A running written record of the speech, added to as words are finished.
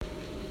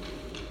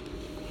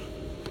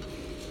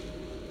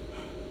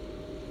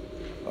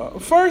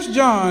1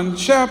 John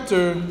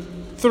chapter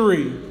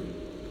 3,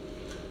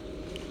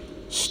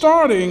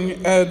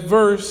 starting at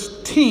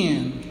verse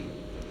 10,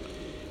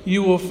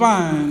 you will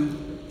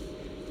find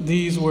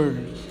these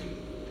words.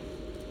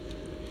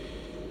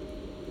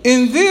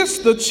 In this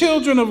the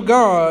children of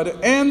God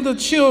and the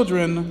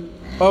children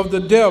of the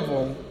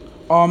devil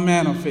are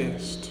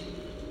manifest.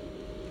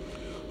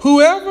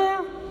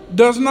 Whoever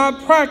does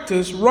not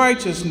practice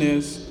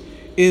righteousness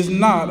is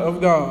not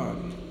of God,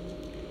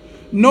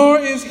 nor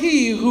is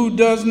he who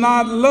does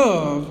not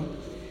love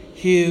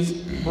his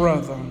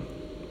brother.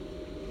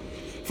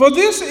 For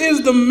this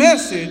is the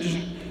message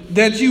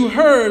that you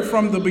heard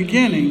from the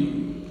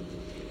beginning,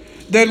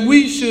 that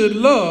we should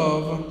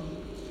love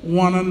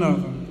one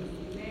another.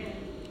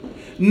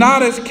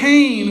 Not as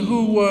Cain,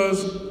 who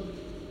was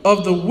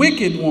of the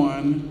wicked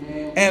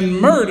one and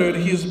murdered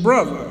his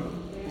brother.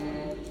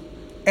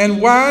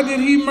 And why did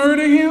he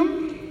murder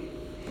him?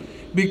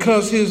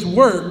 Because his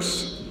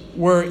works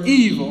were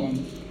evil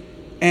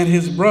and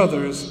his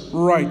brother's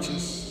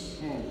righteous.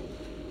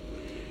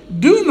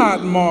 Do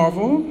not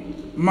marvel,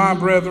 my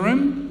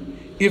brethren,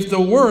 if the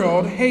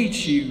world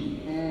hates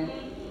you.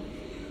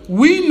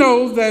 We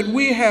know that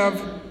we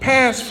have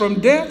passed from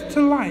death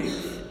to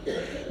life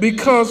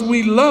because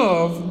we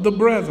love the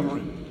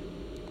brethren.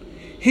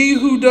 He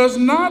who does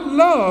not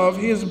love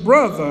his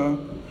brother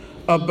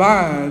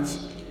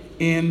abides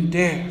in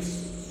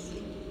death.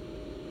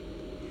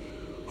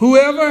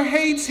 Whoever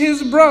hates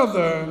his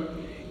brother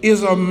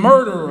is a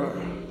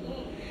murderer,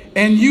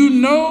 and you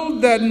know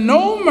that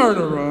no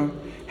murderer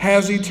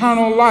has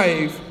eternal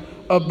life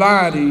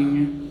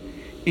abiding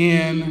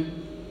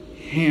in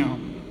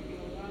him.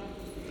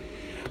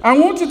 I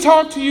want to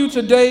talk to you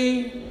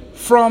today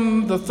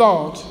from the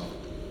thought,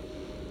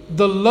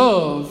 the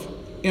love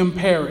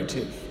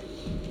imperative.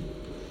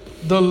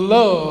 The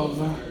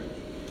love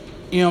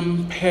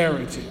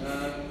imperative.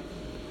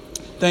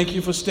 Thank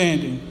you for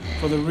standing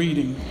for the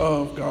reading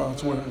of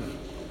God's word.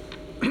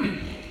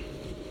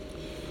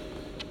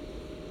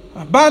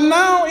 By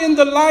now in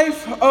the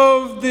life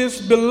of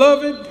this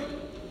beloved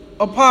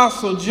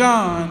apostle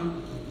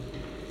John,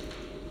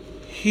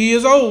 he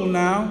is old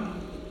now.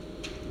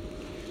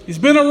 He's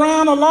been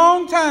around a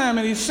long time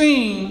and he's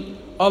seen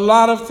a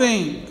lot of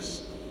things.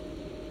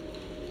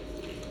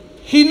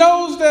 He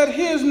knows that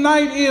his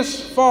night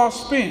is far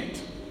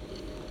spent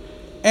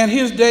and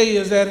his day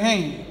is at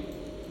hand.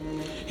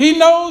 He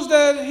knows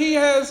that he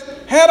has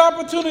had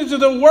opportunity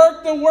to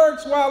work the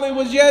works while it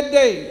was yet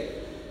day,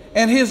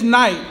 and his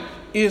night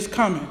is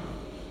coming.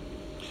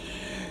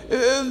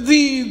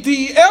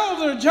 The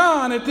elder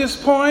John at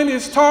this point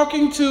is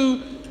talking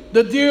to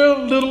the dear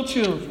little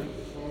children.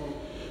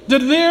 The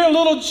dear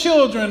little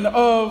children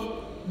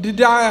of the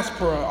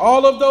diaspora,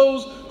 all of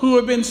those who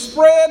have been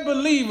spread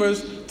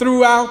believers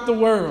throughout the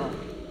world.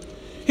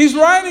 He's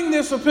writing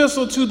this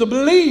epistle to the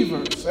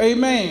believers,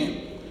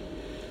 amen.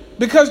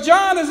 Because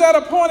John is at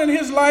a point in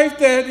his life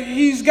that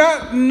he's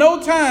got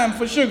no time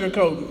for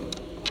sugarcoating.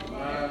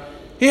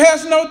 He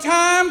has no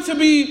time to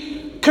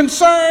be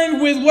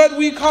concerned with what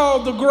we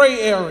call the gray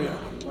area.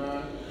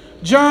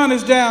 John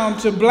is down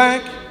to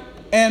black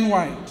and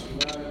white,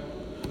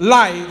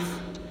 life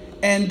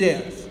and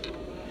death,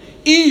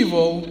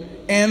 evil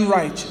and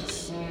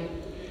righteous.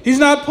 He's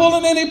not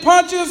pulling any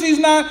punches. He's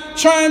not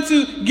trying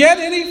to get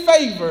any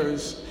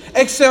favors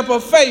except a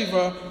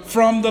favor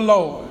from the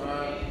Lord.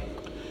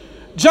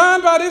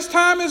 John, by this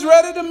time, is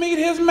ready to meet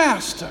his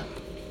master.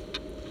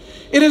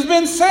 It has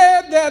been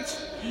said that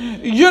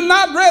you're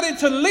not ready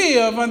to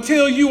live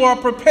until you are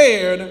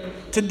prepared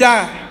to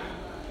die.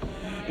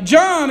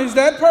 John is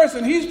that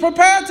person. He's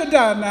prepared to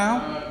die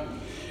now.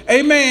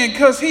 Amen.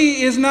 Because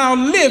he is now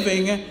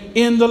living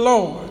in the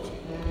Lord.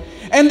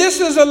 And this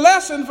is a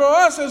lesson for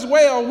us as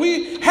well.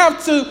 We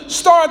have to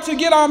start to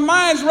get our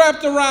minds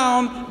wrapped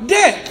around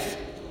death.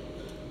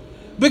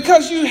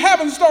 Because you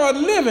haven't started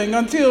living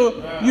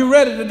until you're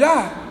ready to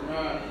die.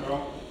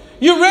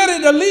 You're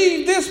ready to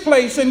leave this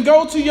place and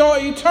go to your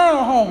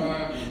eternal home,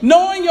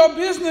 knowing your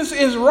business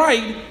is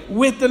right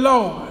with the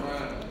Lord.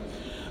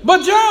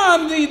 But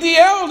John,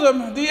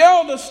 the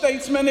elder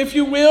statesman, if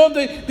you will,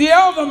 the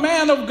elder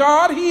man of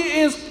God,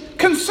 he is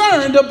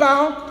concerned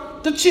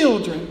about the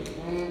children.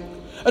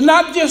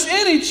 Not just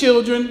any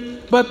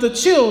children, but the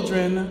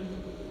children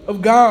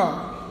of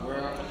God.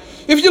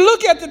 If you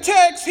look at the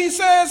text, he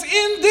says,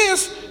 in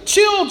this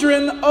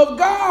children of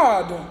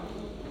God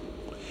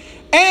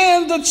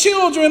and the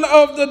children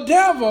of the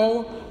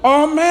devil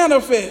are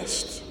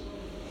manifest.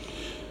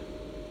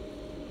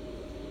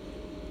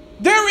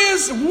 There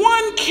is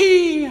one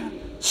key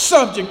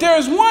subject. There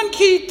is one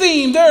key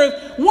theme. There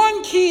is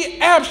one key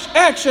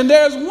action.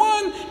 There is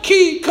one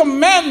key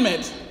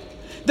commandment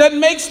that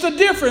makes the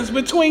difference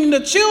between the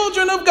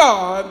children of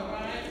God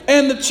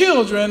and the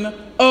children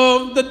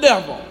of the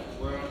devil.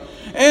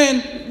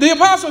 And the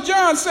Apostle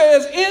John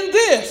says, in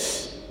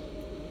this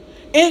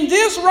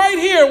right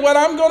here, what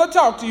I'm going to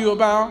talk to you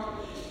about,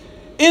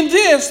 in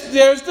this,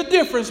 there's the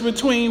difference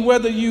between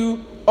whether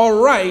you are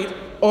right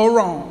or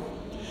wrong,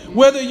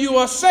 whether you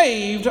are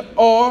saved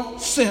or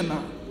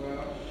sinner.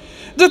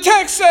 The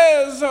text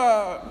says,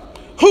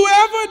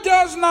 whoever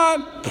does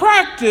not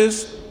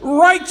practice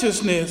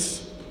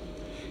righteousness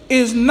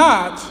is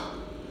not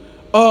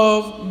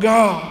of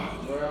God,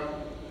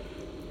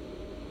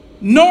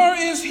 nor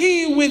is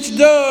he which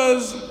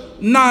does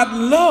not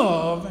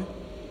love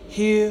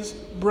his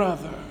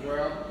brother.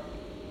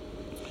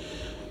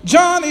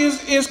 John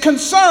is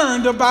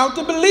concerned about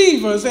the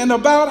believers and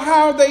about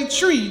how they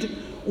treat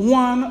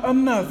one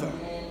another.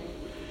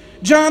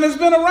 John has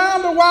been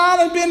around a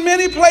while and been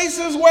many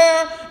places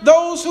where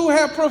those who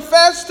have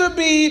professed to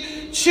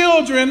be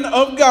children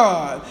of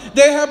God,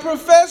 they have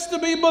professed to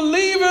be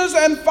believers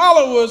and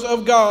followers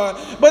of God.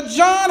 But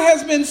John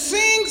has been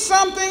seeing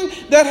something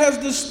that has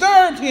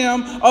disturbed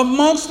him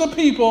amongst the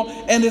people,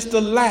 and it's the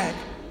lack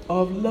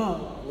of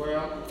love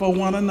for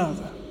one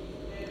another.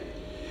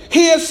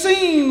 He has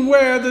seen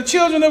where the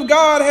children of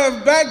God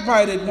have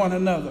backbited one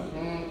another,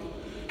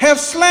 have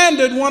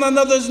slandered one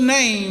another's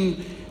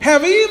name,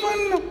 have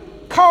even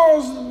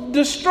caused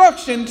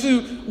destruction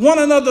to one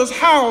another's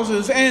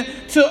houses and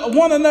to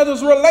one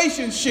another's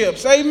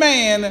relationships.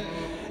 Amen.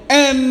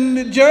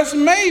 And just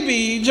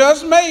maybe,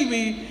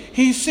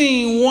 he's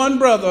seen one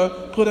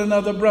brother put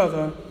another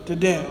brother to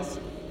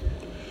death.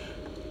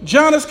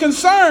 John is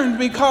concerned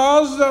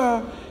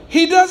because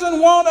he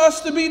doesn't want us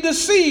to be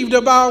deceived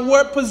about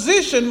what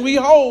position we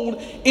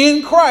hold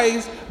in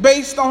Christ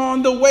based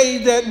on the way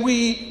that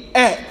we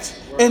act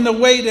and the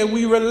way that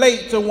we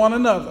relate to one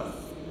another.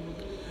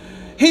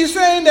 He's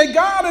saying that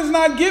God is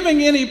not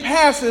giving any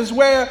passes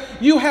where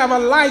you have a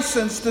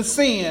license to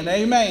sin.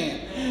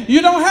 Amen.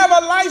 You don't have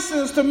a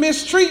license to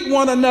mistreat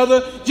one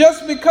another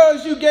just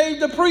because you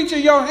gave the preacher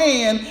your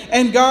hand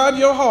and God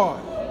your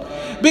heart.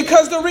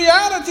 Because the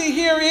reality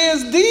here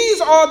is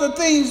these are the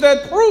things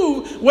that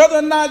prove whether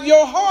or not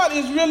your heart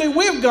is really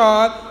with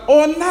God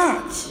or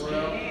not.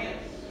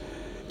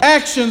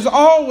 Actions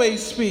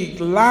always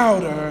speak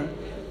louder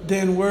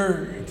than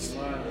words.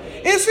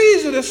 It's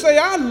easy to say,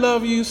 I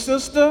love you,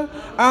 sister.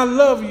 I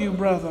love you,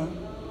 brother.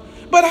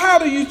 But how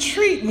do you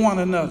treat one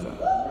another?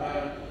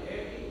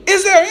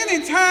 Is there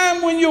any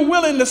time when you're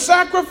willing to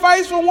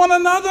sacrifice for one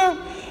another?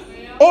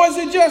 Or is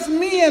it just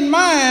me and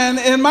mine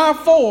and my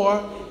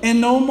four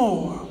and no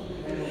more?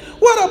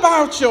 What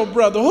about your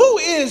brother? Who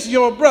is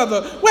your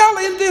brother? Well,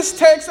 in this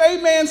text,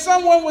 amen,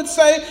 someone would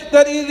say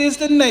that it is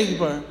the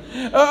neighbor.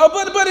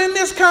 But in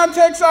this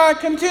context, I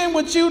contend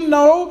with you,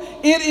 no,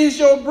 it is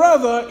your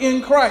brother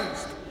in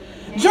Christ.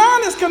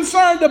 John is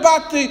concerned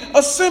about the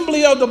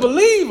assembly of the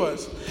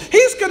believers.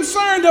 He's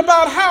concerned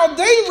about how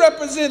they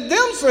represent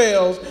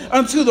themselves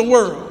unto the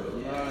world.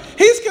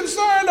 He's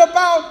concerned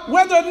about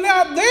whether or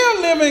not they're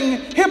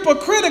living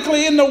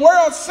hypocritically in the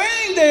world,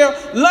 saying they're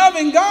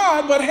loving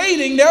God but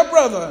hating their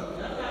brother.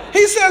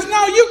 He says,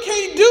 no, you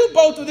can't do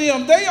both of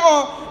them. They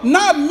are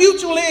not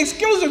mutually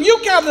exclusive.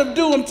 You got to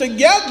do them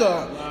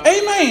together.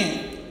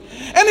 Amen.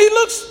 And he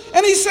looks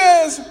and he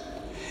says,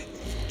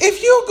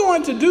 if you're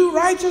going to do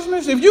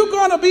righteousness, if you're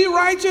going to be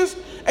righteous,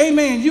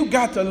 amen, you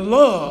got to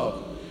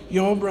love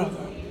your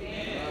brother.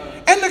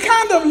 And the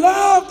kind of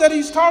love that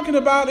he's talking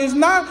about is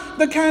not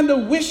the kind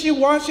of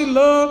wishy-washy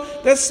love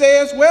that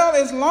says, well,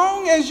 as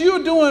long as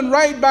you're doing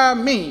right by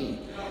me,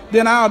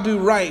 then I'll do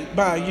right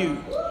by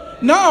you.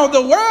 No,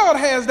 the world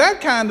has that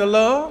kind of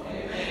love.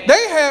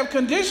 They have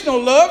conditional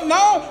love.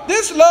 No,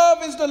 this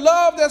love is the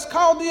love that's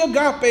called the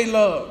agape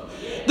love.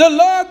 The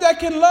love that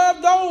can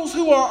love those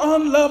who are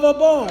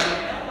unlovable.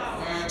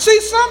 See,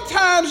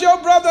 sometimes your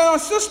brother or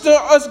sister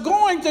is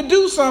going to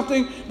do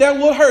something that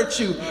will hurt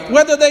you,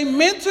 whether they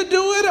meant to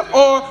do it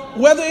or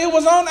whether it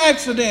was on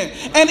accident.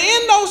 And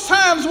in those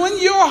times when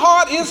your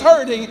heart is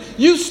hurting,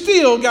 you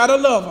still got to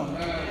love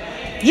them.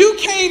 You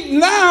can't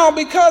now,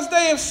 because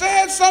they have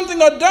said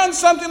something or done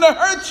something to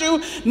hurt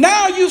you,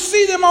 now you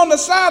see them on the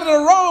side of the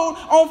road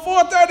on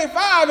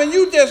 435 and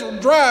you just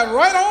drive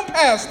right on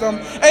past them.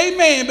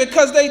 Amen.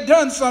 Because they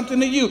done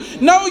something to you.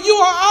 No, you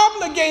are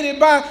obligated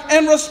by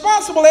and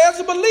responsible as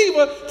a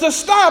believer to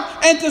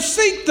stop and to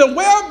seek the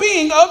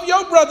well-being of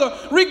your brother.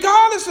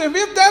 Regardless of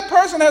if that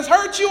person has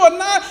hurt you or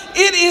not,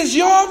 it is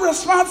your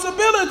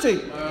responsibility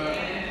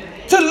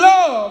to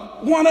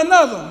love one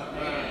another.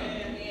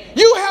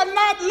 You have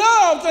not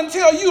loved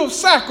until you have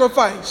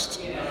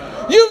sacrificed.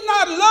 You've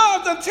not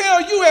loved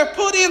until you have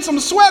put in some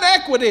sweat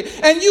equity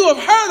and you have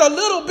hurt a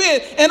little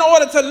bit in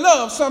order to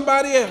love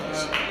somebody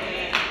else.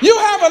 You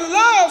haven't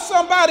loved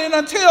somebody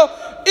until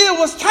it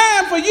was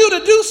time for you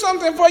to do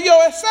something for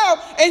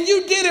yourself and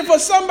you did it for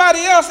somebody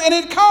else and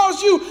it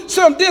caused you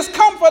some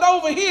discomfort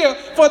over here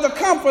for the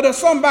comfort of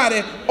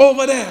somebody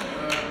over there.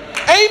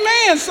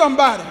 Amen,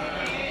 somebody.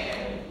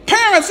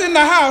 Parents in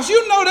the house,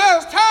 you know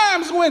there's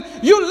times when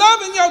you're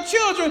loving your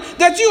children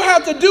that you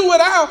have to do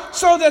without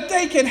so that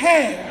they can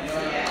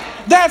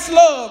have. That's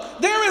love.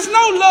 There is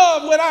no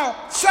love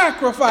without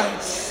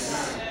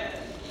sacrifice.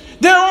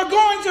 There are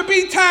going to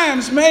be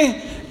times, man,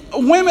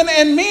 women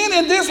and men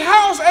in this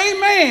house,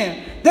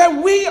 amen,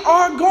 that we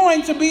are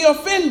going to be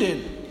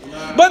offended.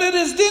 But it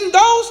is in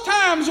those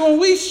times when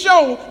we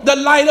show the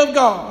light of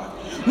God.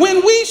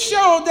 When we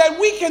show that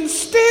we can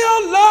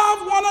still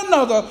love one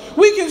another,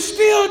 we can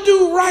still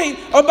do right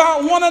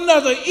about one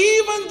another,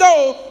 even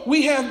though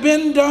we have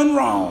been done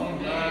wrong.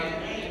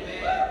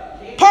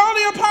 Paul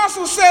the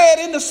Apostle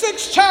said in the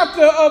 6th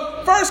chapter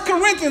of 1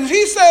 Corinthians,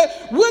 he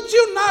said, would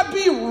you not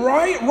be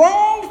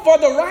wrong for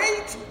the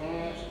right?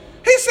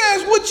 He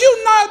says, would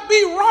you not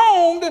be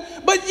wronged,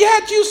 but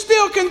yet you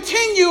still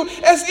continue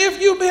as if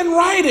you've been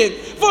righted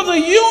for the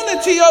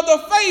unity of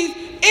the faith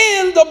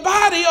in the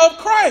body of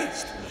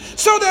Christ,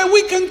 so that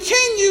we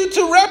continue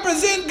to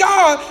represent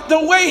God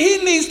the way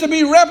he needs to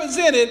be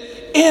represented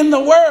in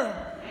the world.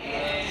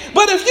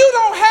 But if you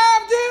don't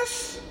have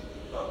this,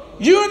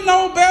 you're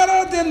no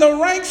better than the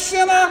rank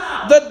sinner,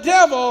 the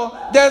devil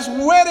that's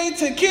ready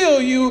to kill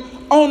you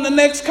on the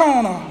next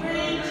corner.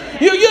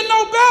 You're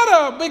no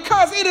better,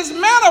 because it is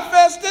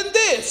manifest in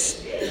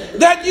this,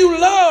 that you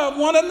love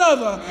one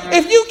another.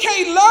 If you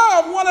can't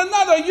love one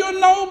another, you're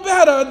no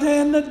better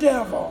than the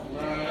devil.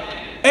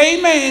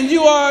 Amen.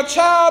 You are a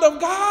child of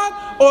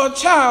God or a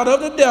child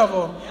of the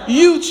devil.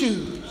 You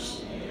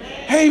choose.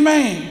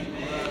 Amen.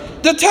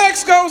 The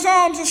text goes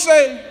on to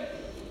say,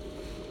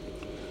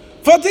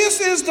 for this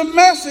is the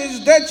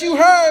message that you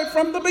heard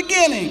from the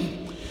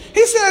beginning.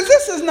 He says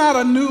this is not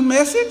a new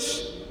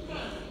message.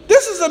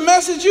 This is a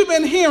message you've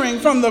been hearing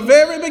from the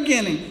very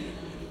beginning.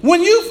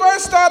 When you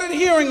first started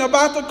hearing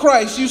about the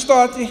Christ, you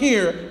start to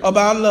hear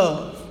about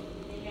love.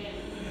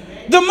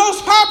 The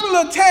most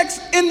popular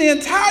text in the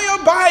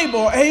entire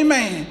Bible,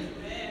 amen,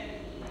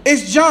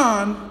 is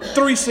John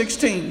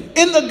 3:16.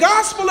 In the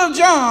Gospel of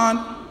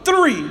John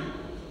 3,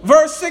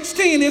 verse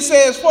 16, it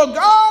says, for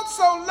God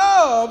so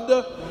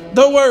loved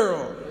the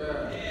world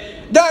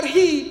that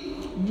he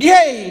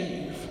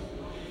gave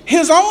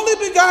his only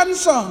begotten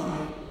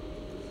Son,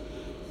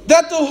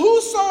 that the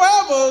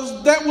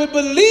whosoever that would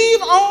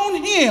believe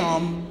on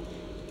him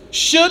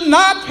should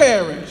not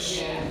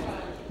perish,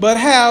 but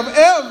have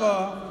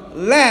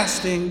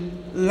everlasting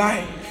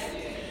life.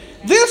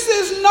 This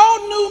is no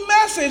new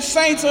message,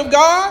 saints of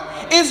God.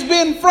 It's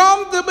been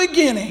from the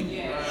beginning.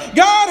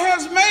 God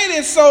has made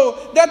it so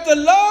that the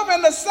love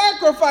and the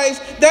sacrifice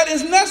that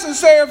is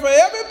necessary for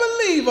every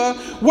believer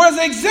was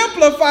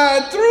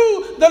exemplified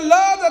through the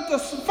love that the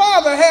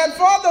Father had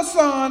for the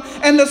Son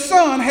and the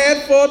Son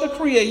had for the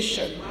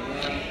creation.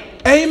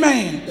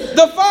 Amen.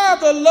 The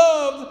Father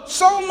loved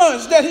so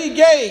much that he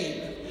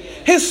gave.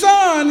 His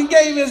Son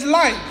gave his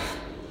life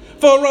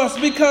for us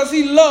because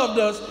he loved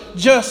us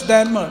just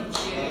that much.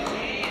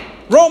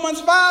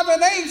 Romans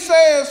 5:8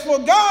 says, for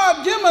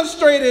God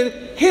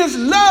demonstrated his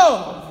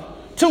love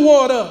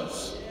toward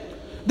us,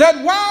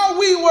 that while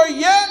we were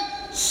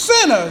yet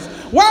sinners,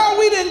 while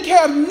we didn't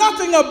care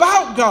nothing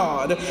about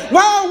God,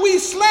 while we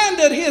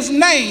slandered his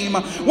name,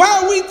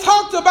 while we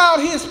talked about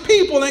his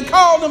people and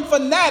called them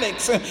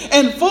fanatics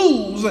and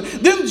fools,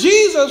 them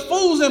Jesus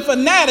fools and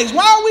fanatics,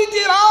 while we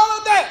did all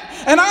of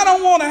that, and I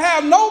don't want to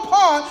have no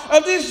part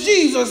of this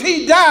Jesus,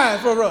 he died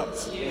for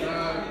us.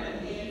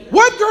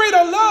 What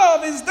greater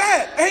love is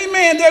that,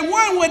 amen, that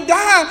one would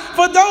die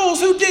for those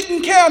who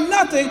didn't care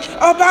nothing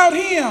about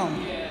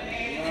him.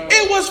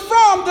 It was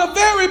from the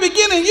very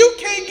beginning. You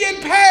can't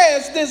get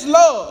past this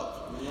love.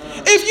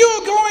 If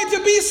you're going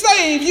to be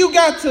saved, you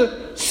got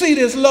to see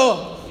this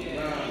love.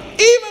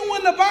 Even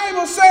when the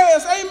Bible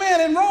says,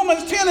 amen, in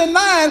Romans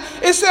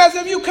 10:9, it says,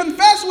 if you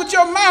confess with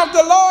your mouth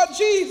the Lord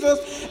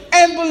Jesus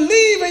and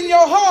believe in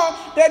your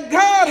heart that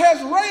God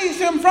has raised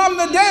him from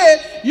the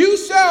dead, you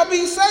shall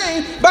be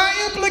saved. By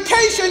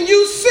implication,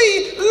 you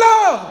see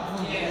love.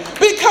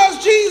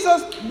 Because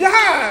Jesus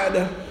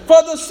died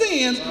for the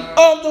sins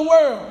of the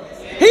world.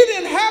 He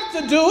didn't have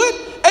to do it.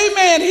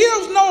 Amen.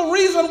 There's no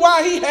reason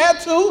why he had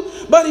to,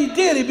 but he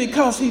did it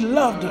because he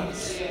loved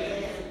us.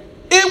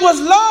 It was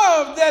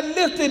love that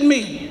lifted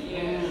me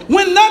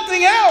when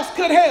nothing else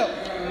could help.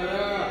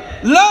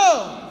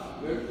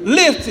 Love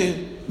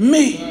lifted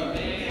me.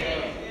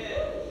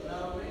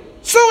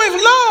 So if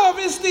love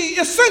is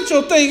the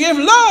essential thing, if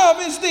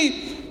love is the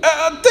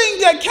thing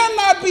that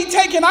cannot be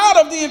taken out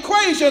of the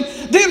equation,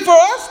 then for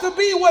us to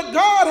be what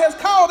God has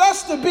called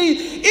us to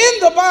be in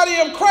the body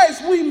of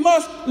Christ, we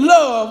must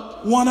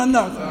love one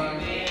another.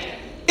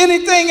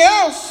 Anything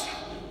else,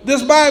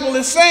 this Bible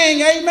is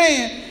saying,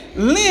 amen,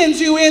 lends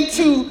you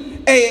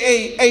into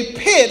a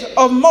pit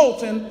of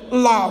molten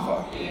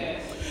lava.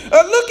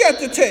 Look at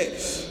the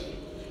text.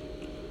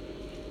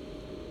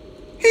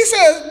 He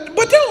says,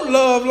 but don't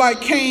love like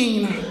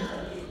Cain,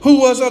 who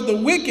was of the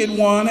wicked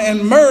one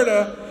and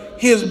murder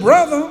his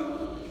brother.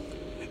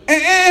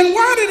 And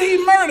why did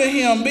he murder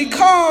him?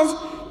 Because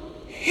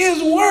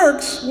his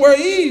works were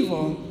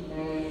evil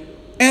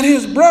and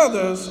his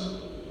brothers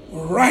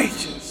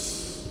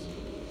righteous.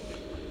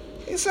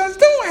 He says,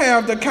 don't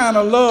have the kind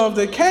of love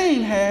that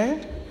Cain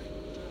had.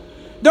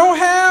 Don't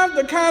have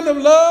the kind of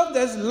love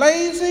that's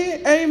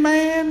lazy,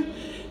 amen,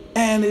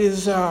 and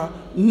is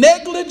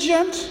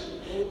negligent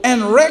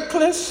and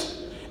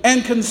reckless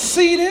and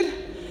conceited,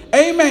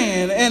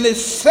 amen, and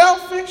is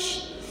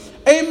selfish,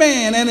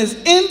 amen, and is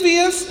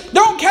envious.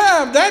 Don't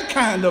have that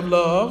kind of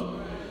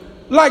love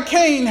like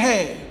Cain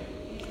had.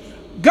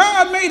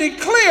 made it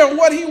clear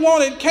what he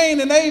wanted Cain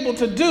and Abel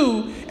to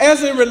do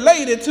as it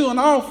related to an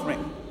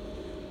offering.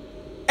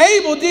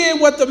 Abel did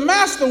what the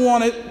master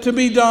wanted to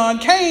be done.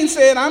 Cain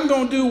said, I'm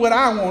going to do what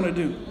I want to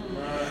do.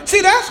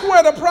 See, that's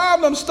where the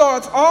problem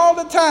starts all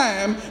the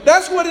time.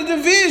 That's where the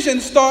division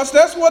starts.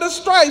 That's where the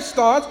strife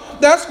starts.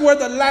 That's where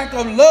the lack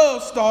of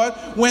love starts,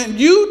 when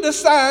you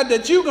decide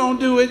that you're going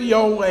to do it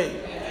your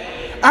way.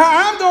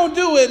 I'm going to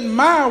do it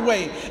my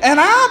way. And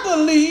I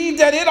believe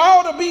that it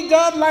ought to be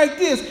done like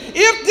this.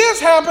 If this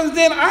happens,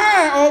 then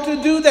I ought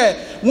to do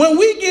that. When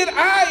we get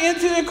I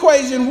into the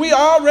equation, we're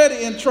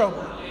already in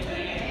trouble.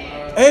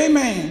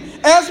 Amen.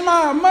 As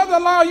my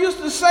mother-in-law used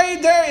to say,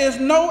 there is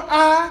no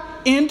I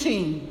in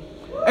team.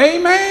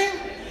 Amen.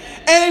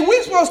 And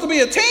we're supposed to be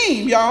a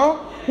team,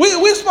 y'all.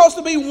 We're supposed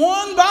to be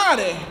one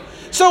body.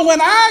 So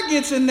when I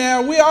gets in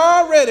there, we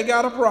already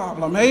got a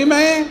problem.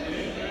 Amen.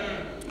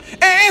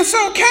 And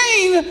so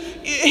Cain,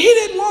 he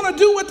didn't want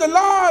to do what the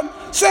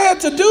Lord said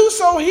to do,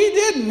 so he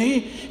didn't.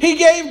 He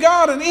gave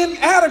God an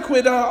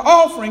inadequate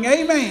offering.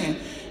 Amen.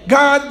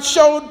 God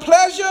showed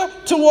pleasure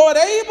toward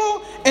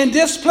Abel and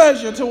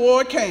displeasure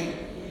toward Cain.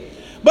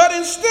 But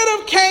instead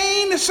of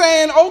Cain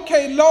saying,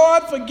 okay,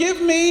 Lord,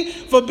 forgive me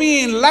for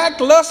being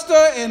lackluster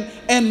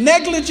and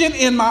negligent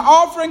in my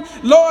offering,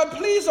 Lord,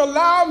 please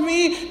allow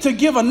me to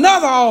give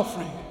another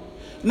offering.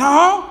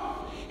 No,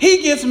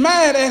 he gets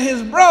mad at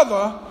his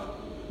brother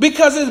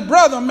because his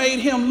brother made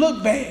him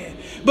look bad,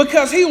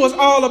 because he was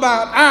all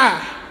about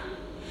I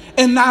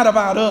and not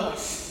about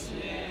us.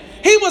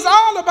 He was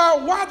all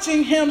about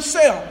watching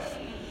himself.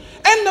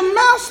 And the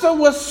master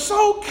was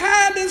so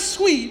kind and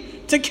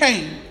sweet to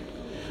Cain.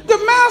 The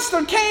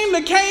master came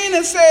to Cain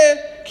and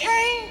said,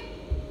 Cain,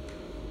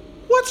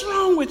 what's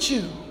wrong with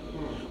you?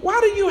 Why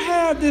do you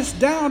have this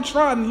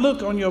downtrodden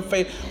look on your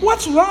face?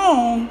 What's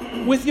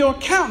wrong with your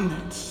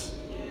countenance?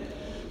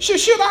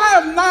 Should I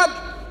have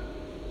not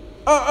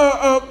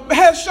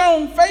has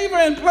shown favor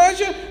and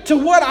pleasure to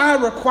what I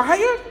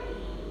required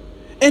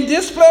and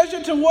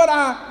displeasure to what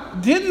I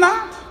did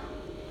not?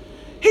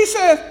 He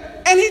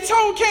said, and he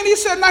told Cain, he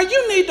said, now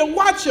you need to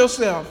watch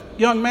yourself,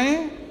 young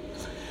man,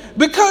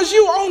 because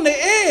you're on the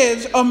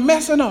edge of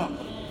messing up.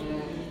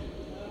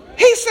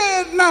 He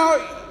said, now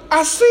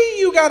I see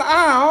you got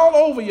eye all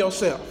over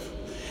yourself.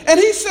 And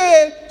he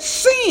said,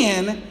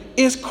 sin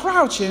is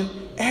crouching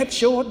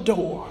at your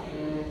door.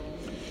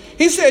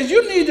 He says,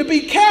 you need to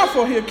be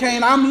careful here,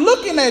 Cain. I'm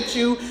looking at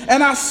you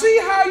and I see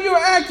how you're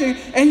acting,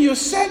 and you're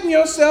setting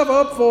yourself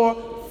up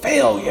for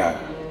failure.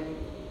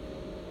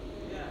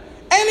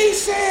 And he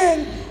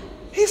said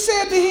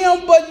to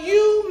him, but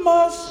you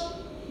must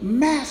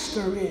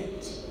master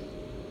it.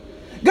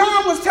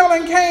 God was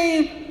telling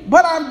Cain,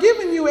 but I've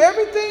given you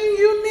everything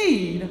you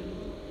need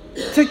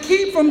to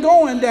keep from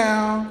going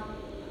down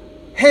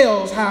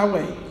hell's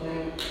highway.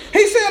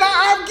 He said,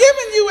 I've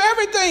given you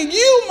everything.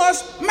 You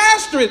must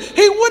master it.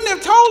 He wouldn't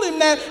have told him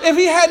that if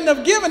he hadn't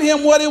have given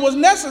him what it was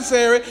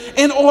necessary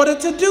in order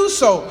to do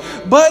so.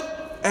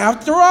 But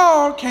after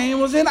all, Cain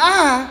was in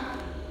I.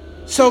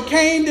 So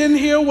Cain didn't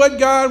hear what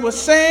God was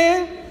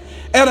saying.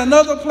 At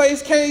another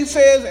place, Cain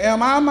says,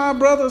 am I my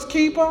brother's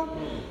keeper?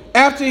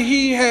 After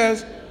he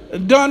has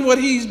done what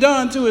he's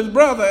done to his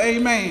brother,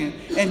 amen,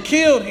 and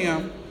killed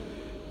him.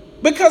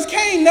 Because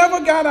Cain never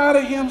got out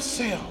of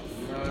himself.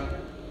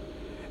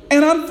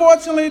 And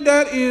unfortunately,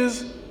 that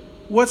is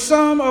what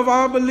some of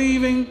our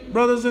believing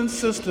brothers and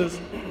sisters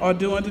are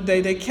doing today.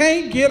 They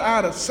can't get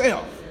out of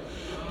self.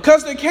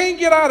 Because they can't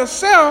get out of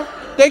self,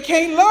 they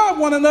can't love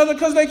one another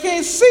because they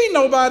can't see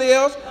nobody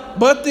else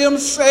but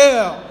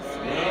themselves.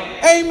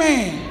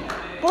 Amen.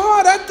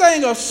 Boy, that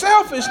thing of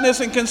selfishness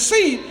and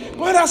conceit,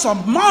 boy, that's a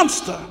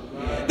monster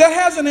that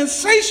has an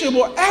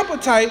insatiable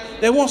appetite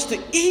that wants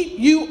to eat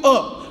you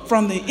up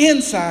from the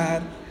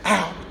inside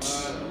out.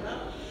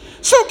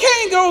 So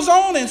Cain goes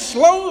on and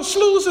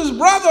slews his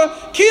brother,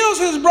 kills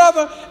his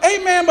brother,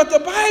 amen. But the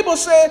Bible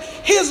said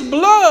his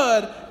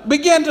blood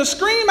began to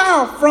scream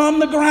out from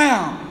the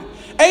ground,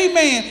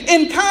 amen,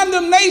 in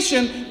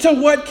condemnation to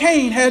what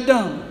Cain had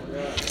done.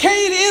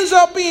 Cain ends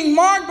up being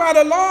marked by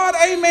the Lord,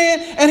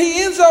 amen, and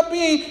he ends up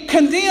being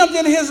condemned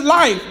in his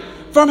life,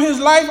 from his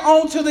life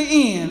on to the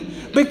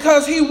end,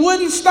 because he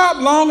wouldn't stop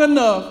long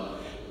enough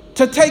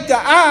to take the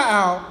I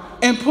out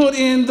and put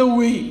in the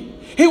we.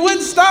 He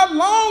wouldn't stop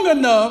long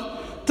enough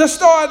to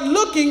start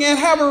looking and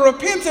have a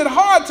repentant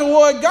heart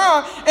toward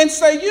God and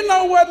say, you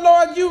know what,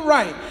 Lord, you're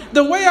right.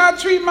 The way I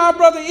treat my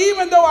brother,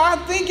 even though I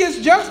think it's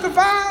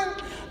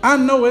justified, I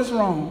know it's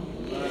wrong.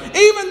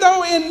 Even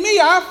though in me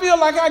I feel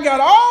like I got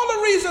all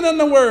the reason in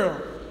the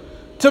world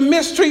to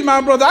mistreat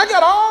my brother. I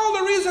got all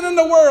the reason in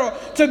the world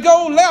to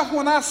go left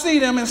when I see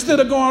them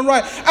instead of going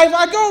right. If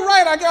I go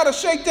right, I got to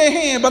shake their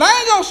hand, but I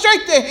ain't going to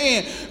shake their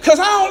hand because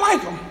I don't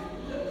like them.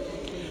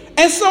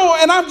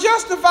 And I'm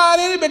justified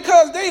in it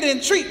because they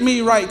didn't treat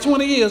me right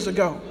 20 years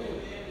ago.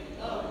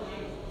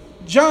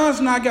 John's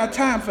not got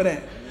time for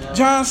that.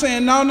 John's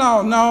saying,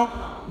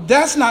 no,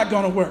 that's not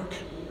going to work.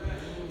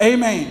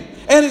 Amen.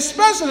 And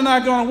especially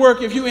not going to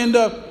work if you end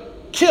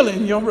up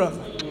killing your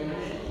brother.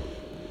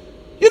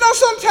 You know,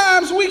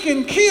 sometimes we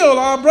can kill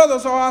our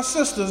brothers or our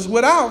sisters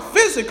without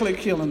physically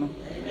killing them.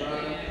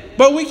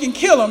 But we can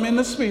kill them in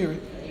the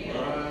spirit.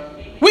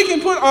 We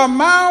can put our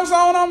mouths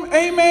on them,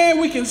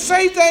 amen. We can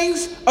say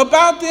things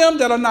about them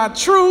that are not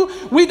true.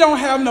 We don't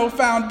have no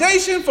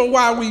foundation for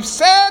why we've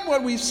said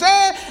what we've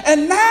said.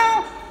 And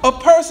now a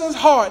person's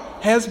heart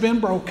has been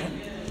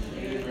broken.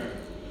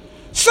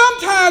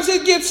 Sometimes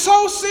it gets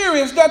so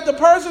serious that the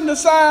person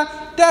decides,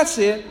 that's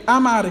it,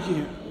 I'm out of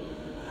here.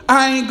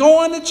 I ain't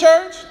going to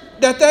church,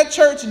 that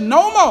church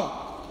no more.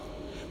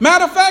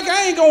 Matter of fact,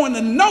 I ain't going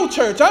to no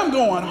church, I'm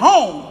going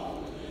home.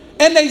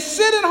 And they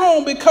sit at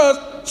home because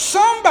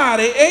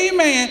somebody,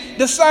 amen,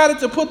 decided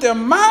to put their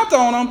mouth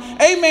on them,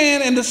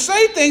 amen, and to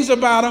say things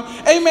about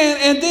them, amen,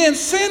 and then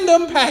send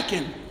them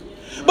packing.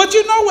 But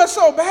you know what's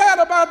so bad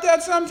about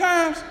that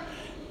sometimes?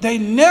 They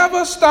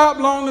never stop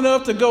long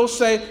enough to go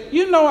say,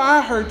 you know,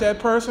 I hurt that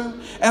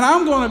person, and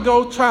I'm going to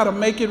go try to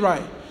make it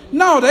right.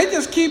 No, they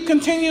just keep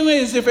continuing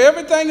as if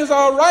everything is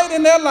all right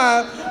in their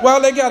life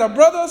while they got a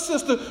brother or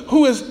sister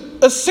who is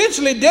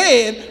essentially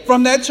dead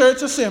from that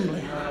church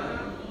assembly.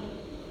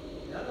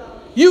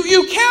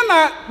 You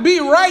cannot be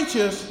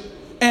righteous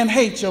and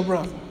hate your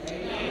brother.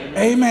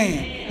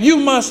 Amen. You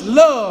must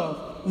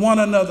love one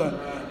another,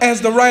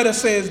 as the writer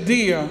says,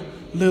 dear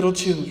little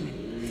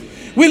children.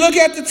 We look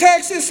at the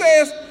text, it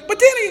says, but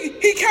then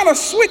he kind of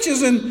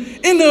switches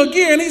into a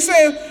gear and he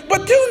says,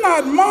 but do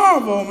not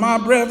marvel, my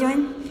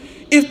brethren,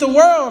 if the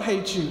world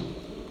hates you.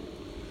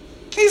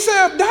 He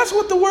said, that's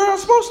what the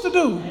world's supposed to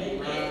do.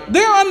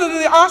 They're under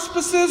the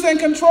auspices and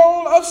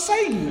control of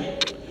Satan.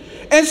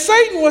 And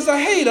Satan was a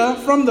hater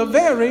from the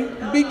very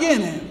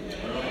beginning.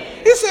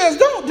 He says,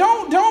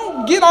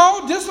 don't get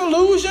all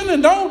disillusioned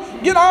and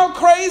don't get all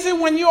crazy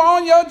when you're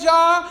on your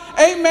job.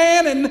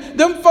 Amen. And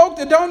them folk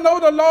that don't know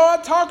the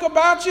Lord talk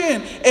about you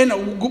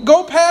and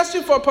go past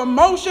you for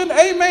promotion.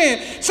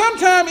 Amen.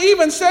 Sometimes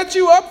even set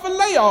you up for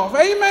layoff.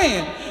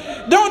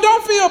 Amen.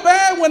 Don't feel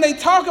bad when they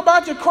talk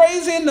about you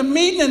crazy in the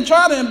meeting and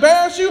try to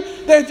embarrass you.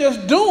 They're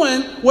just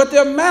doing what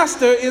their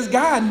master is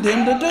guiding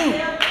them to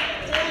do.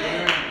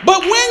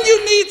 But when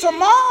you need to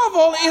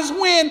marvel is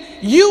when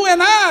you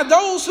and I,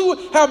 those who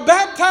have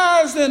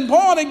baptized and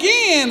born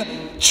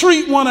again,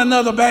 treat one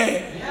another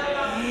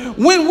bad.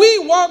 When we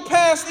walk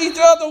past each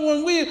other,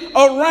 when we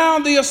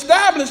around the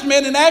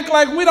establishment and act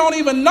like we don't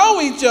even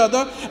know each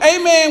other,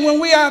 amen, when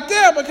we out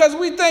there because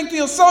we think the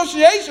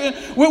association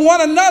with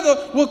one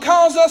another will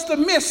cause us to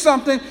miss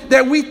something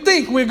that we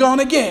think we're going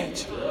to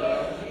get.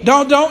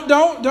 Don't go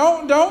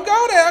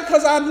there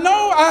because I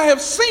know I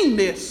have seen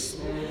this.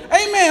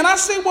 Amen. I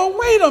say, well,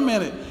 wait a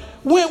minute.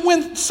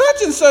 When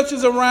such and such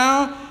is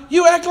around,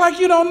 you act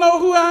like you don't know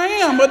who I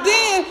am. But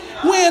then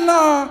when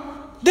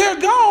they're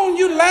gone,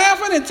 you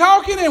laughing and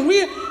talking and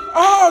we're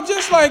all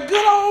just like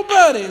good old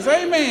buddies.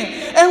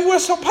 Amen. And we're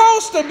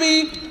supposed to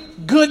be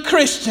good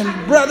Christian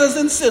brothers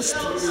and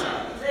sisters.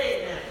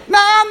 Now,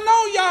 I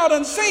know y'all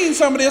done seen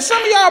some of this.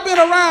 Some of y'all been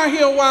around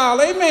here a while.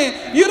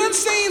 Amen. You done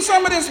seen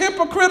some of this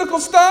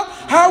hypocritical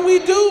stuff, how we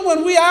do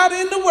when we out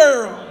in the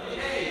world.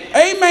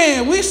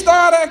 Amen. We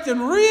start acting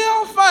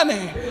real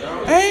funny.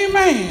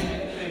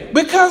 Amen.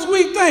 Because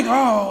we think,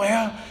 oh,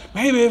 well,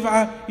 maybe if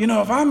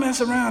I mess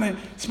around and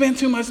spend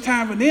too much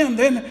time with them,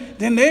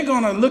 then they're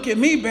going to look at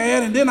me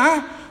bad and then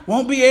I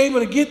won't be able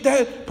to get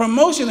that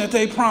promotion that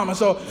they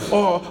promised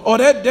or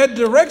that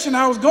direction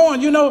I was going.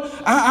 You know,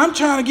 I'm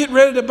trying to get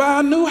ready to buy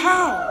a new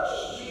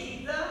house.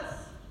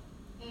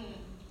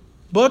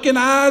 Bucking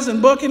eyes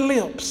and bucking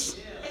lips.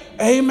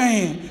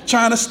 Amen.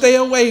 Trying to stay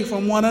away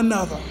from one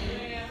another.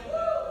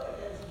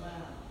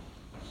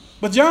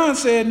 But John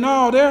said,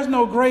 no, there's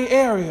no gray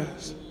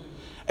areas.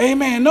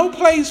 Amen. No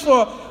place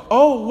for,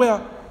 oh,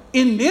 well,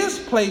 in this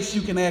place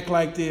you can act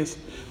like this,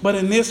 but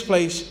in this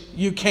place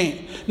you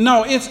can't.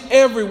 No, it's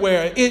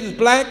everywhere. It's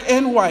black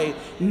and white.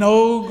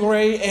 No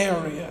gray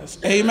areas.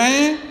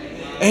 Amen.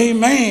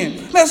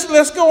 Amen.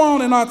 Let's go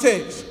on in our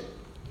text.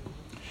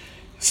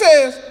 It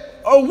says,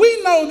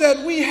 we know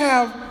that we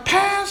have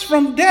passed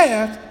from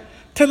death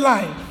to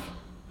life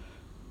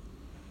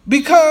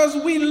because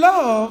we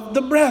love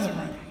the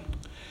brethren.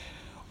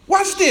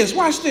 Watch this.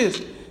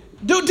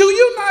 Do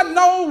you not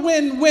know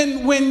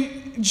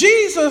when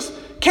Jesus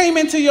came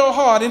into your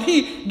heart and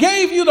he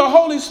gave you the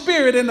Holy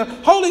Spirit and the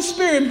Holy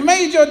Spirit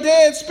made your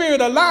dead spirit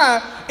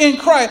alive in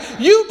Christ,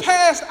 you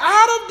passed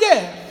out of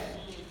death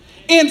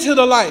into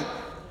the light.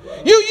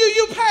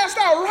 You passed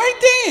out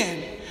right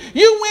then.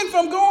 You went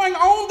from going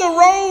on the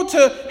road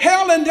to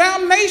hell and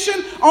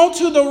damnation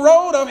onto the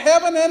road of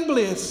heaven and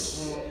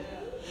bliss.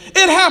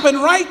 It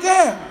happened right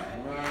there.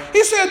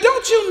 He said,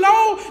 don't you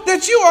know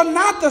that you are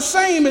not the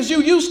same as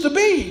you used to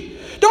be?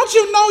 Don't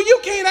you know you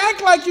can't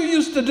act like you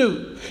used to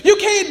do? You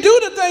can't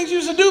do the things you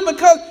used to do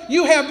because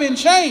you have been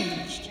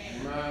changed.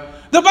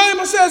 The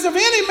Bible says if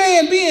any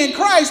man be in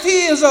Christ,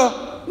 he is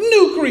a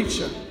new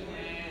creature.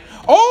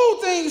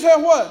 Old things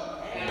have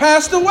what?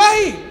 Passed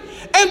away.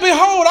 And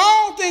behold,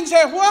 all things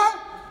have what?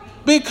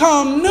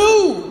 Become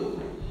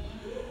new.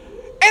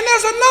 And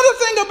there's another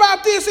thing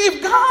about this.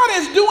 If God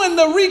is doing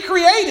the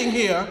recreating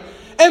here,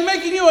 and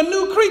making you a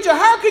new creature,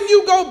 how can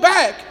you go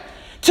back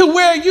to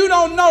where you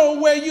don't know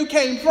where you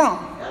came from?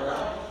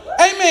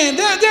 Amen.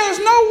 There's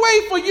no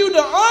way for you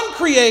to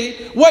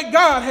uncreate what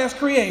God has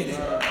created.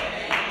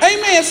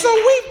 Amen. So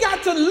we've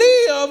got to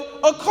live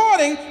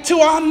according to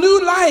our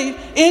new life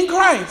in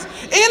Christ.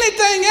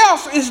 Anything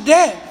else is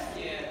death.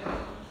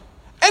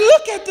 And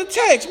look at the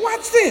text.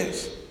 Watch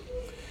this.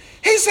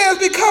 He says,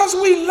 because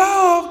we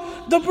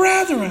love the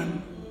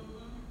brethren.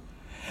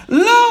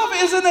 Love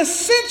is an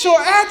essential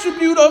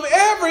attribute of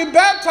every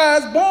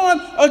baptized, born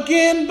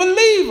again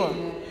believer.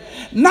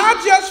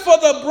 Not just for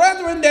the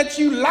brethren that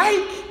you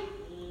like,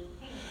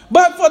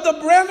 but for the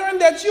brethren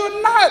that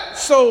you're not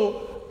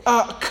so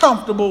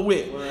comfortable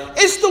with.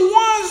 It's the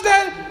ones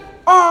that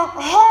are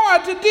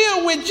hard to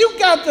deal with. You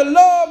got to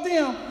love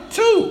them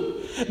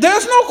too.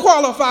 There's no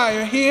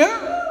qualifier here.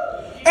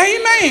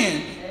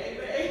 Amen.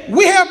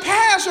 We have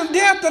passed from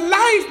death to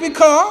life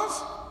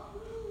because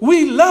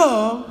we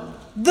love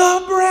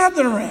the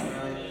brethren.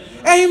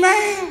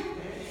 Amen.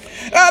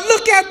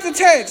 Look at the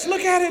text.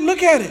 Look at it.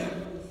 Look at it.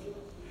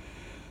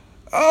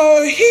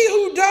 He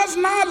who does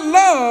not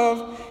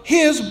love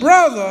his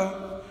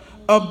brother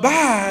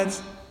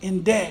abides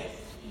in death.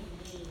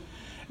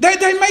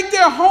 They make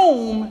their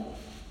home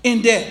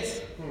in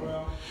death.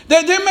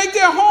 They make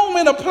their home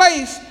in a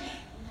place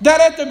that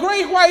at the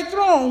great white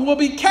throne will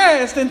be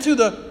cast into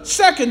the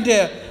second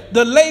death,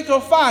 the lake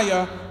of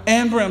fire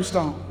and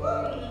brimstone.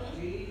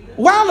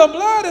 While the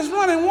blood is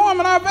running warm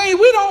in our veins,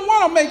 we don't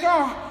want to make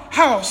our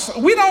house,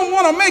 we don't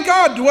want to make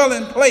our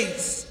dwelling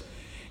place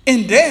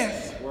in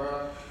death.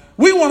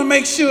 We want to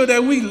make sure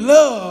that we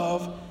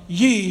love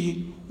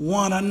ye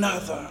one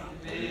another.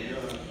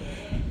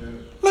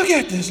 Look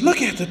at this.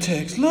 Look at the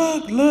text.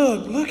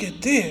 Look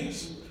at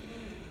this.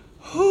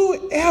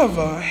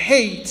 Whoever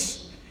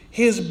hates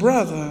his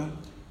brother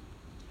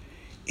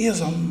is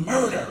a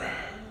murderer.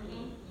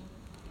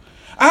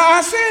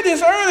 I said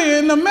this earlier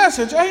in the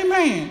message.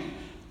 Amen.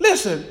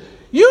 Listen,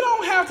 you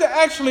don't have to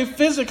actually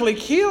physically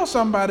kill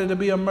somebody to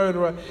be a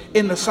murderer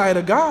in the sight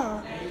of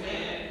God.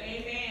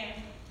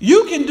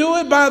 You can do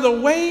it by the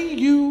way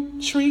you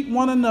treat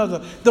one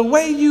another, the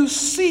way you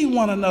see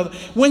one another,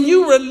 when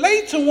you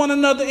relate to one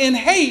another in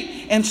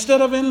hate instead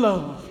of in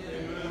love.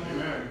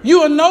 Amen.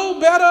 You are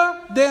no better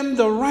than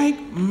the rank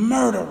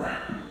murderer.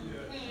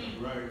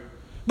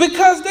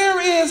 Because there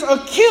is a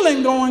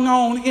killing going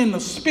on in the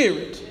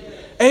spirit.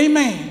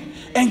 Amen.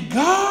 And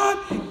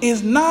God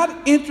is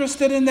not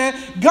interested in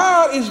that.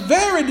 God is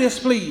very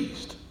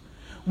displeased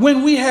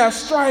when we have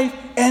strife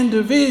and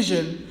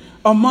division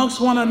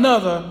amongst one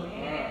another,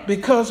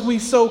 because we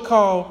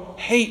so-called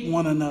hate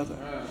one another.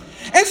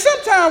 And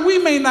sometimes we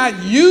may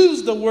not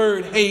use the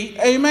word hate,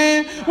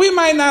 amen? We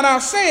might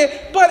not say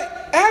it, but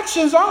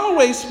actions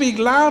always speak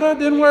louder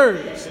than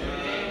words.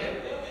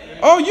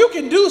 Oh, you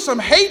can do some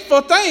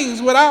hateful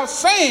things without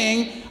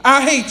saying,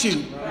 I hate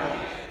you.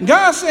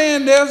 God's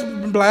saying there's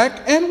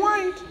black and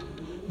white.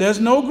 There's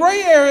no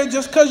gray area.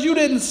 Just because you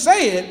didn't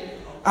say it,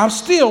 I'm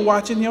still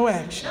watching your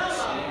actions.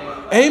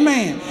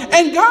 Amen.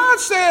 And God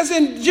says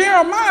in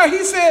Jeremiah,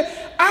 he said,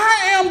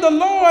 I am the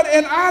Lord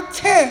and I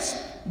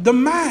test the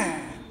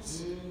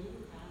minds.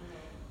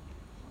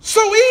 So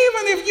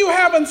even if you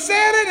haven't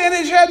said it and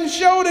it hasn't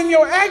showed in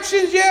your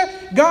actions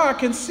yet, God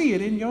can see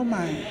it in your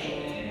mind.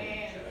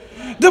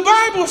 The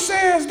Bible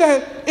says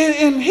that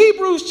in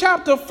Hebrews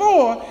chapter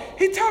 4,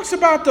 he talks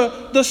about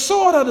the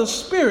sword of the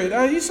Spirit.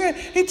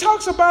 He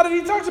talks about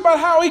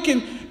how he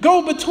can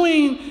go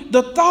between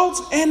the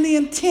thoughts and the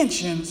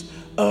intentions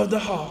of the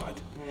heart.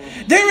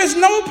 There is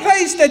no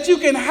place that you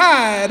can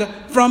hide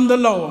from the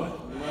Lord.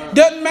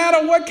 Doesn't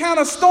matter what kind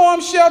of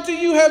storm shelter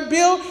you have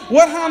built,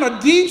 what kind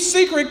of deep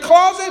secret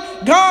closet,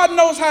 God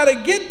knows how to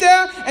get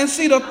there and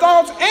see the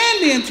thoughts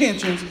and the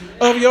intentions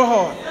of your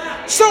heart.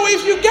 So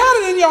if you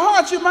got it in your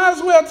heart, you might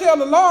as well tell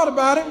the Lord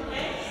about it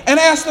and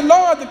ask the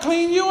Lord to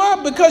clean you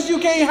up, because you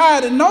can't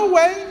hide it no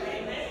way.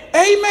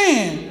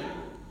 Amen.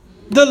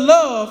 The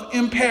love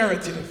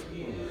imperative.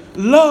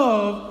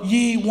 Love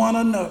ye one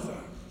another.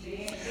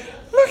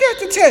 Look at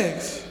the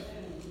text.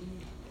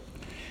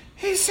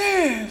 He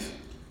says,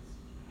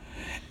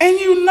 and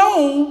you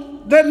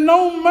know that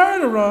no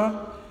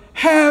murderer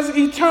has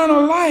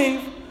eternal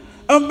life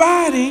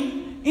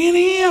abiding in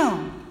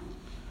him.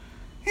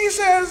 He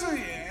says,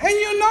 and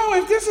you know,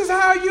 if this is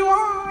how you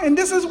are and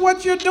this is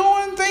what you're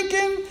doing,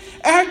 thinking,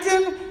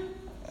 acting,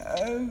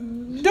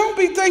 don't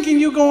be thinking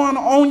you're going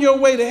on your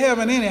way to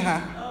heaven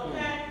anyhow.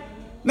 Okay.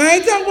 Now,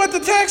 ain't that what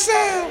the text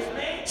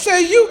says?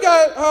 Say you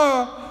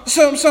got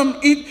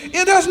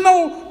there's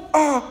no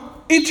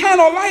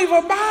eternal life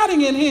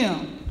abiding in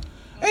him.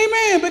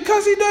 Amen.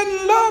 Because he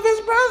doesn't love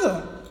his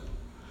brother.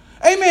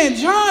 Amen.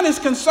 John is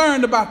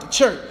concerned about the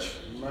church.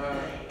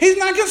 He's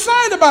not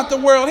concerned about the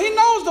world. He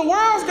knows the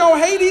world's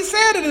going to hate. He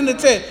said it in the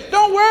text.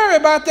 Don't worry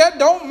about that.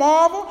 Don't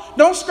marvel.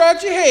 Don't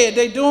scratch your head.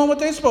 They're doing what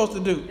they're supposed to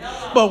do.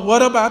 But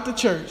what about the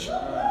church?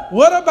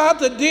 What about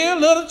the dear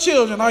little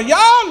children? Are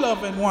y'all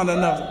loving one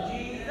another?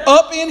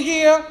 Up in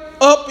here,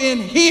 up in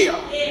here.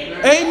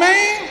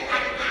 Amen.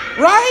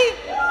 Right?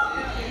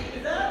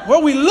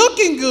 Well, we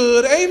looking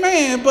good,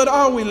 amen, but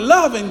are we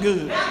loving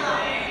good?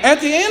 At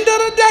the end of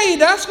the day,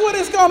 that's what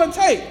it's going to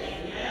take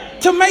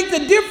to make the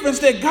difference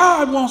that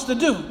God wants to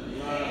do.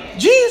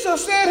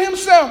 Jesus said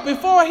himself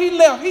before he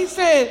left, he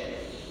said,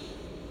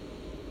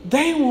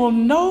 they will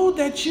know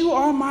that you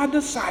are my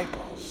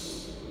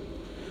disciples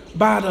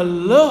by the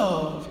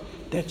love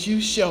that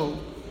you show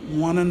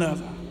one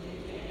another.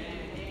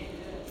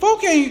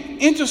 Folk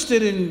ain't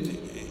interested in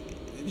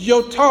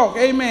your talk,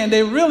 amen.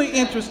 They're really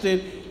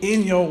interested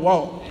in your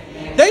walk.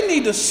 They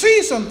need to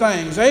see some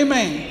things,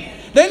 amen.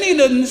 They need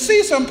to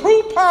see some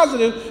proof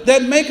positive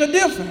that make a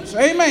difference,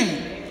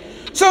 amen.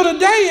 So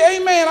today,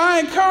 amen, I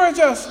encourage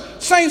us,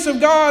 saints of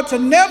God, to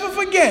never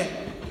forget,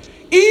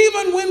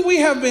 even when we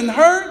have been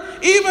hurt,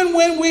 even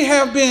when we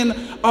have been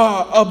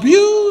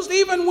abused,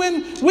 even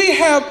when we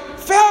have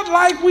felt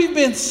like we've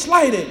been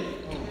slighted,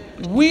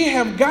 we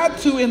have got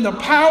to, in the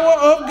power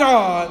of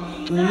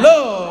God,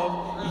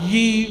 love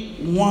ye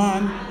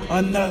one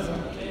another.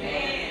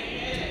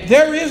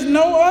 There is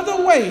no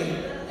other way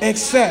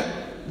except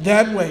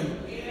that way,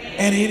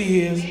 and it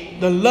is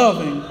the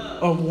loving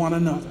of one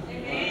another.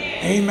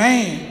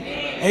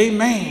 Amen.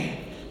 Amen.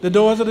 The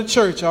doors of the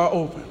church are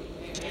open.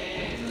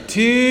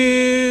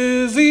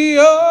 'Tis the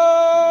old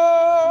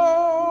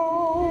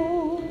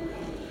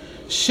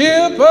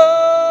ship of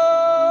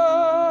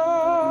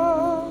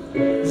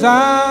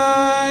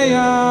Zion.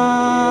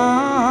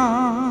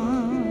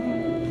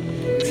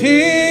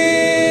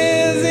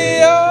 'Tis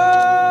the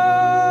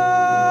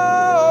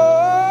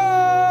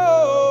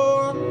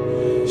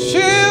old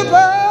ship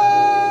of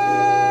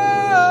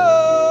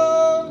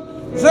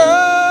Zion.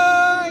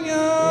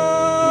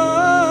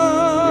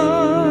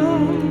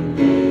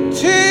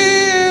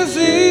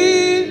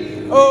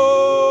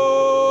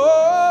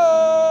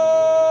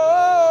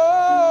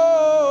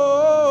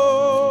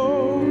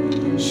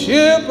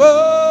 Ship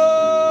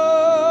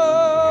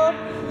of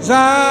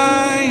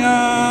Zion,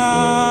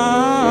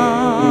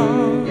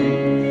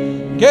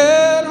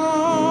 get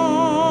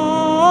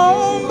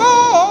on board,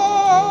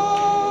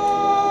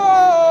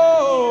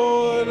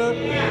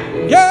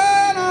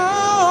 get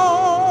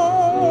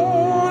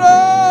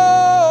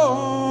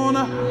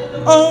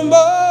on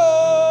board.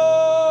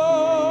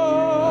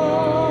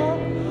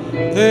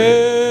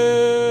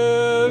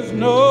 There's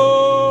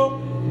no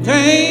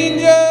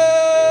danger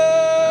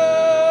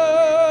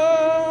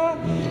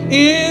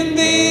in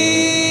these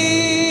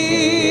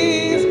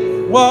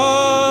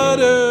waters.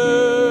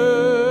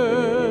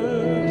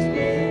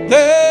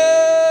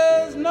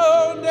 There's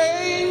no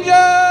danger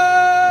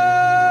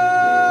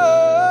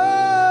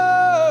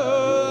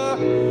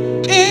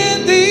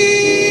in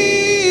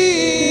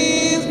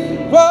these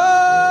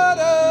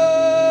waters.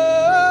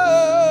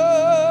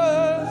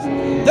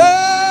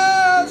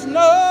 There's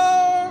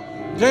no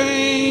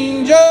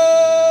danger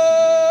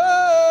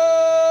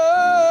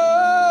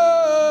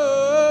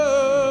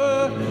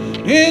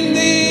in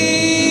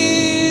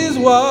these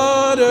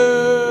waters.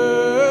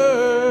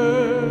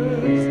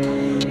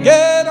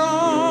 Get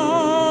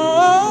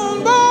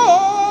on board.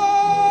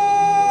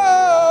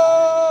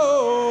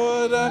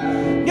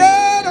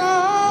 Get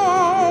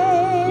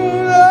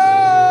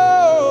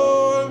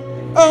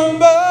on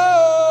board.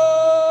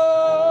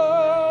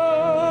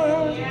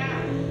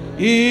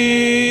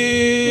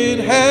 It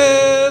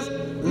has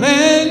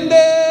landed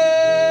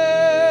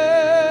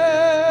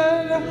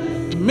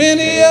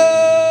many a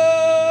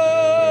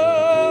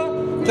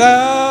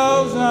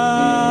thousand.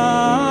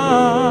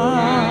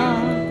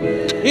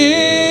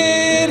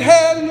 It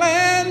has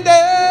landed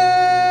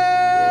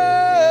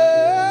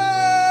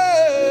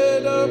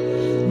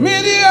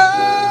many a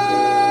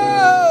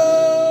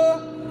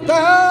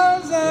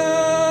thousand.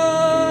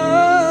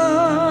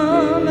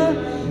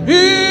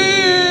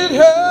 It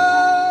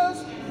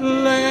has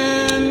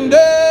landed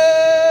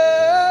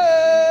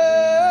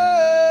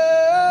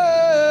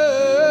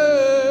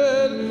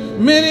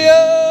many a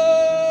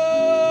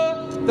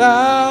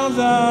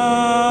thousand.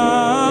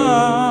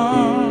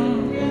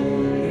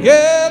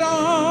 Get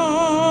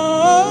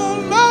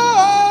on board.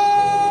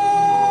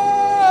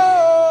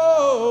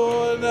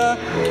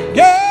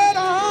 Get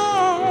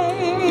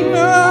on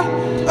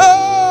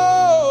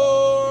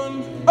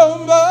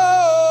board.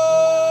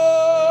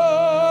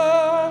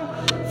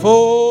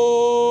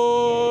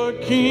 For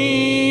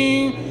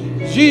King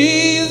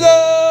Jesus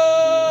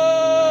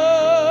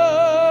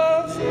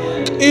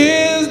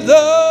is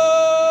the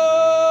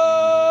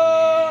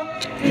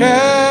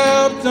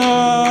captain.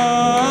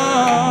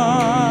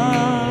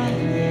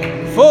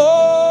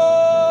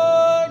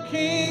 For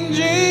King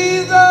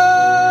Jesus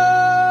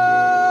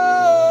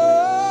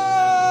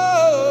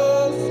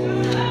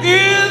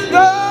is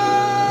the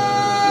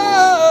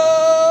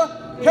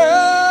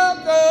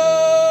captain.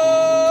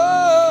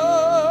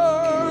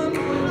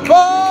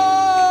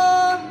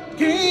 For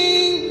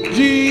King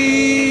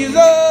Jesus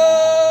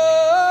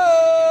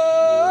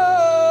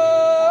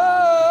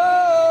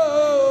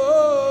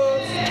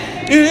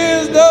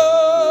is the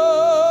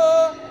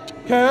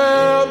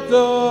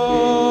captain.